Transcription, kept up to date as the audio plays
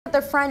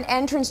The front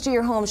entrance to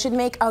your home should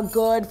make a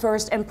good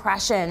first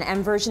impression,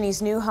 and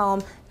Virginie's new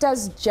home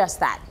does just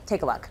that.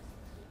 Take a look.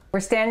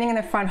 We're standing in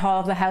the front hall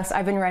of the house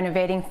I've been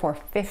renovating for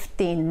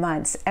 15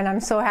 months, and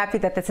I'm so happy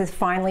that this is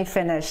finally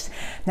finished.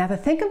 Now, the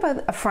thing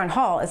about a front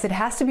hall is it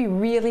has to be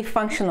really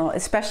functional,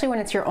 especially when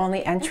it's your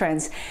only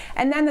entrance,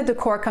 and then the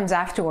decor comes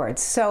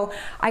afterwards. So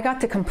I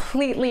got to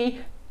completely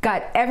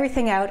gut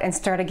everything out and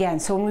start again.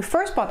 So when we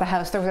first bought the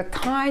house, there was a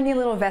tiny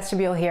little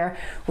vestibule here,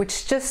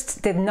 which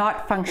just did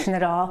not function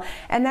at all,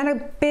 and then a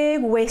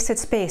big wasted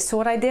space. So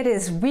what I did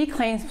is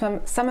reclaim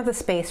some of the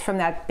space from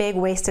that big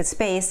wasted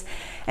space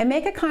and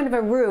make it kind of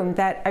a room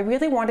that I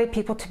really wanted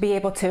people to be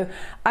able to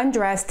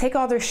undress, take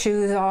all their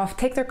shoes off,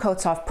 take their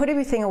coats off, put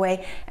everything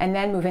away, and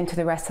then move into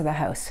the rest of the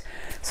house.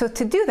 So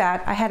to do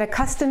that, I had a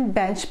custom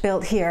bench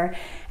built here,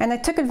 and I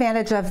took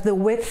advantage of the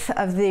width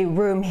of the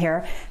room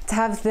here to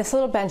have this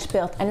little bench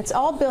built. And it's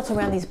all built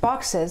around these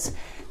boxes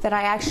that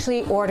I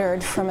actually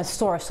ordered from a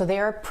store. So they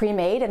are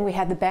pre-made, and we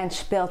had the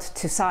bench built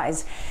to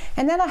size.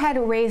 And then I had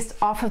it raised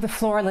off of the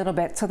floor a little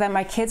bit so that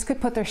my kids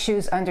could put their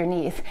shoes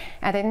underneath,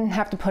 and I didn't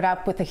have to put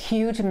up with a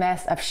huge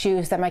mess of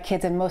shoes that my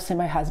kids and mostly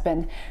my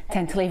husband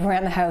tend to leave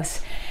around the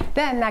house.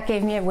 Then that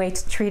gave me a way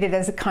to treat it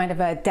as a kind of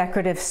a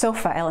decorative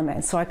sofa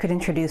element, so I could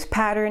introduce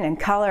pattern and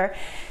color.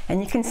 And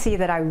you can see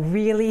that I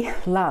really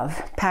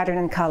love pattern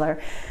and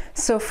color.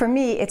 So for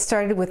me, it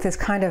started with this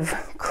kind of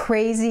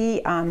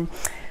crazy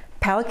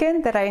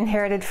pelican that I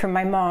inherited from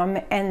my mom,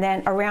 and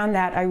then around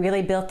that I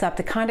really built up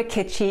the kind of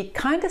kitschy,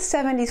 kind of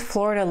 70s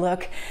Florida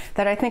look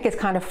that I think is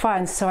kind of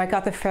fun. So I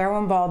got the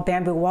Farrow & Ball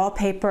bamboo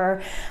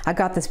wallpaper, I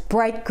got this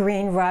bright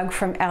green rug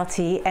from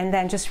LT, and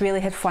then just really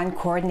had fun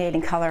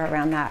coordinating color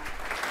around that.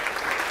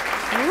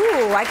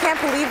 Ooh, I can't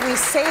believe we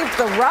saved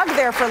the rug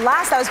there for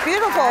last. That was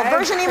beautiful.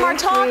 Virginie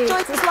Martok,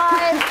 Joyce's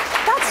Live.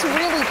 That's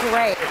really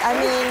great. I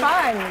mean,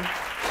 fun.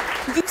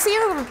 You see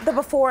the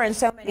before, and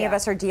so many of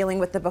us are dealing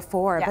with the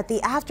before, but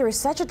the after is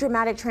such a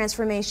dramatic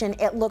transformation.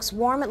 It looks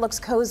warm, it looks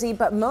cozy,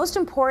 but most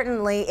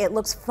importantly, it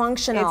looks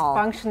functional. It's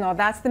functional.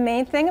 That's the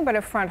main thing about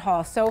a front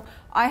hall. So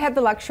I had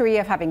the luxury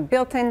of having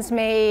built-ins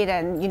made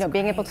and, you know,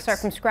 being able to start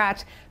from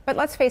scratch. But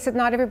let's face it,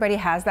 not everybody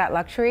has that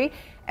luxury.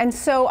 And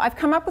so I've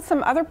come up with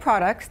some other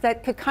products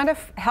that could kind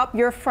of help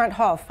your front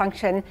hall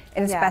function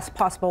in its best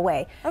possible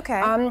way.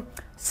 Okay.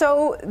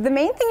 So the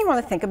main thing you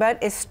want to think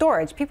about is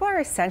storage. People are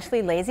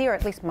essentially lazy, or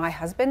at least my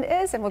husband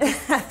is, and will just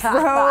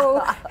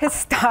throw his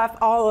stuff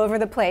all over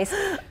the place.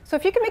 So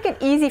if you can make it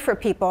easy for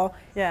people,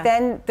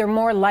 then they're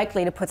more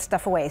likely to put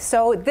stuff away.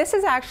 So this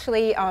is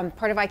actually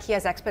part of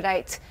IKEA's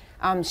Expedite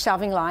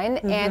shelving line,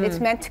 and it's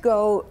meant to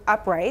go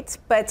upright,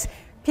 but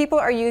people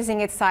are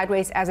using it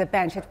sideways as a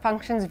bench. It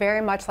functions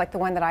very much like the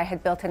one that I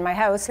had built in my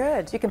house.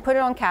 Good. You can put it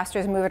on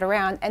casters, move it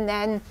around, and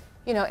then,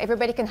 you know,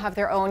 everybody can have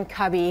their own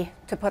cubby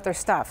to put their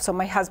stuff. So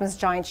my husband's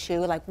giant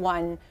shoe, like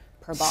one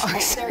per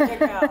box. There you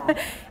go.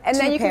 And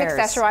then you can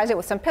accessorize it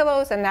with some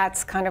pillows, and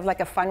that's kind of like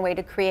a fun way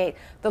to create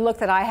the look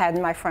that I had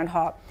in my front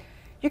hall.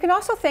 You can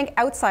also think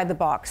outside the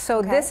box.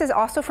 So this is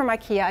also from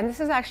IKEA, and this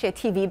is actually a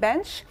TV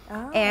bench.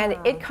 And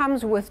it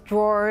comes with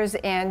drawers,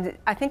 and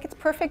I think it's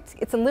perfect.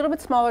 It's a little bit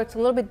smaller, it's a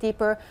little bit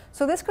deeper.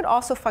 So this could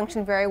also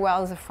function very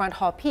well as a front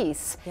hall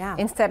piece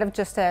instead of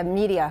just a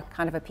media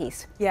kind of a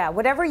piece. Yeah,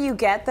 whatever you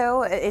get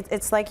though,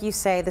 it's like you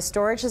say, the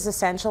storage is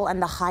essential,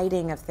 and the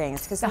hiding of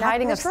things. Because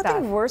there's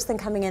nothing worse than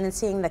coming in and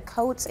seeing the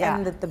coats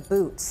and the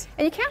boots.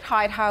 And you can't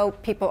hide how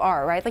people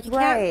are, right? Like you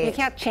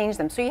can't change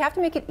them. So you have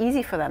to make it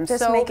easy for them.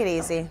 Just make it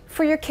easy.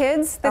 For your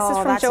kids, this is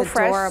from Joe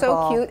Fresh,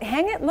 so cute.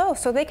 Hang it low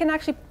so they can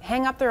actually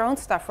hang up their own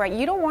stuff, right?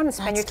 You don't want to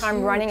spend your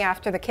time running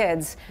after the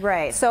kids.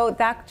 Right. So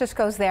that just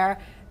goes there.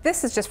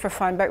 This is just for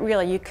fun, but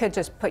really you could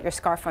just put your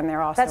scarf on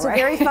there also. That's a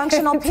very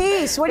functional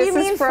piece. What do you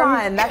mean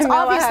fun? That's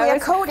obviously a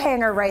coat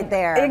hanger right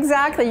there.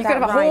 Exactly. You could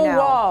have a whole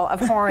wall of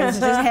horns,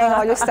 just hang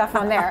all your stuff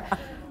on there.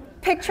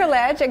 Picture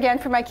ledge, again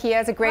from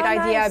IKEA, is a great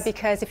idea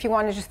because if you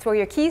want to just throw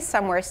your keys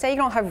somewhere, say you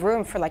don't have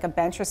room for like a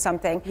bench or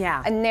something,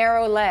 a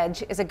narrow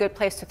ledge is a good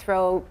place to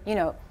throw, you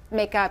know,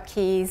 makeup,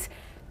 keys.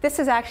 This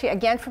is actually,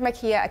 again from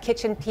IKEA, a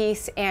kitchen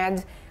piece,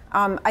 and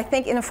I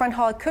think in the front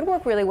hall it could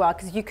work really well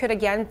because you could,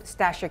 again,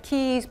 stash your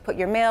keys, put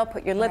your mail,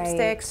 put your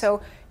lipstick.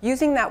 So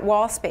using that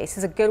wall space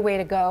is a good way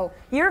to go.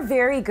 You're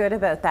very good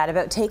about that,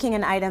 about taking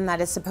an item that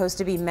is supposed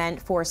to be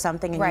meant for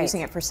something and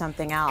using it for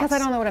something else. Because I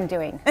don't know what I'm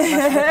doing most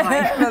of the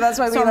time. No, that's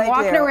why we like you. So I'm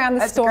walking around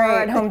the store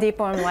at Home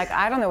Depot and I'm like,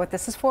 I don't know what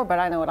this is for, but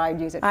I know what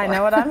I'd use it for. I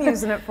know what I'm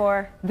using it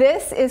for.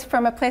 This is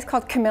from a place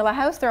called Camilla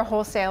House. They're a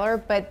wholesaler,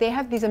 but they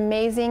have these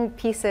amazing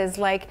pieces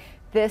like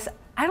this.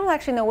 I don't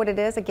actually know what it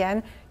is,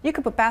 again. You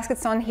could put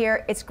baskets on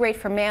here. It's great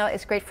for mail,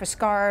 it's great for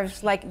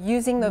scarves, like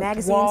using the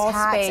wall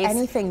space.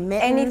 Anything,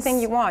 mittens. Anything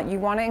you want. You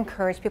want to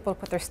encourage people to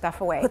put their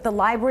stuff away. Put the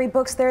library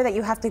books there that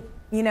you have to,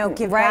 you know,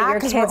 give back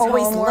because we're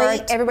always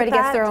late. Everybody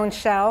gets their own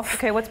shelf.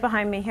 Okay, what's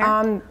behind me here?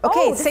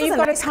 Okay, so you've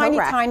got a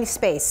tiny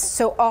space.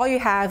 So all you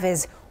have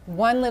is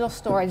one little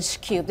storage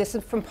cube. This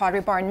is from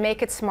Pottery Barn.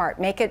 Make it smart.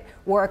 Make it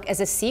work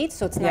as a seat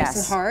so it's nice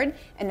and hard,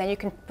 and then you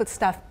can put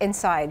stuff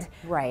inside.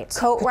 Right.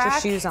 Coat rack.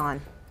 Put your shoes on.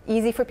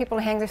 easy for people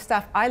to hang their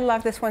stuff. I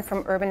love this one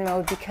from Urban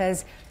Mode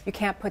because you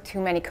can't put too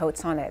many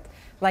coats on it.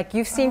 Like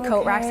you've seen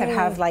coat racks that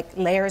have like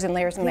layers and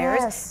layers and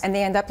layers, and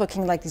they end up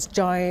looking like these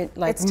giant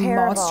like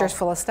monsters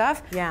full of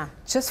stuff. Yeah.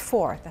 Just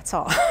 4, that's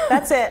all.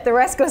 That's it. The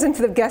rest goes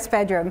into the guest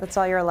bedroom. That's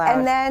all you're allowed.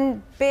 And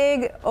then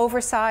big,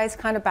 oversized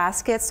kind of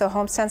baskets. So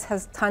HomeSense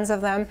has tons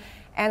of them.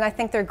 And I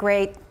think they're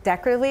great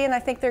decoratively, and I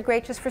think they're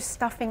great just for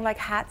stuffing like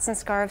hats and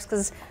scarves,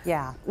 because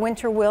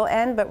winter will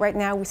end, but right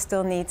now we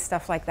still need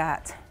stuff like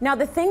that. Now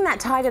the thing that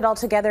tied it all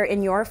together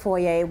in your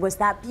foyer was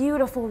that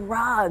beautiful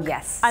rug.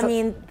 Yes. I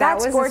mean,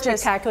 that's gorgeous. That was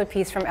a spectacular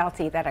piece from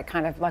LT that I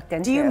kind of lucked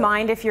into. Do you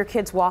mind if your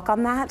kids walk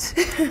on that?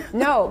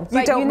 No, but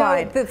you don't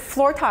mind. The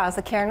floor tiles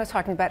that Karen was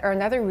talking about are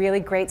another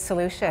really great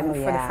solution for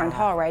the front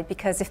hall, right?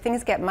 Because if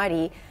things get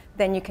muddy,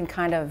 then you can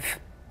kind of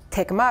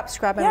take them up,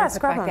 scrub them, and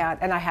put back out,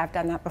 and I have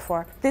done that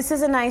before. This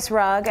is a nice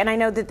rug, and I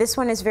know that this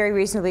one is very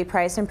reasonably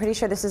priced. I'm pretty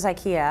sure this is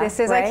IKEA. This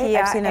is right?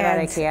 IKEA. I've seen it at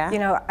IKEA. You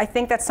know, I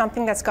think that's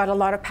something that's got a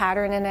lot of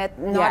pattern in it,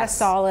 not a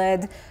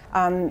solid,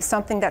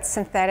 something that's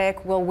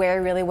synthetic, will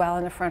wear really well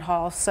in the front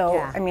hall. So,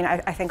 I mean, I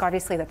think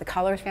obviously that the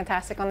color is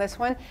fantastic on this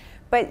one,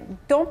 but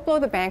don't blow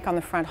the bank on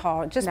the front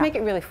hall. Just make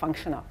it really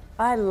functional.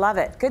 I love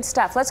it. Good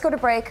stuff. Let's go to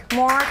break.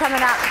 More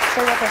coming up.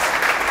 Stay with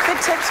us. Good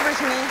tips,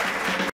 Virginie.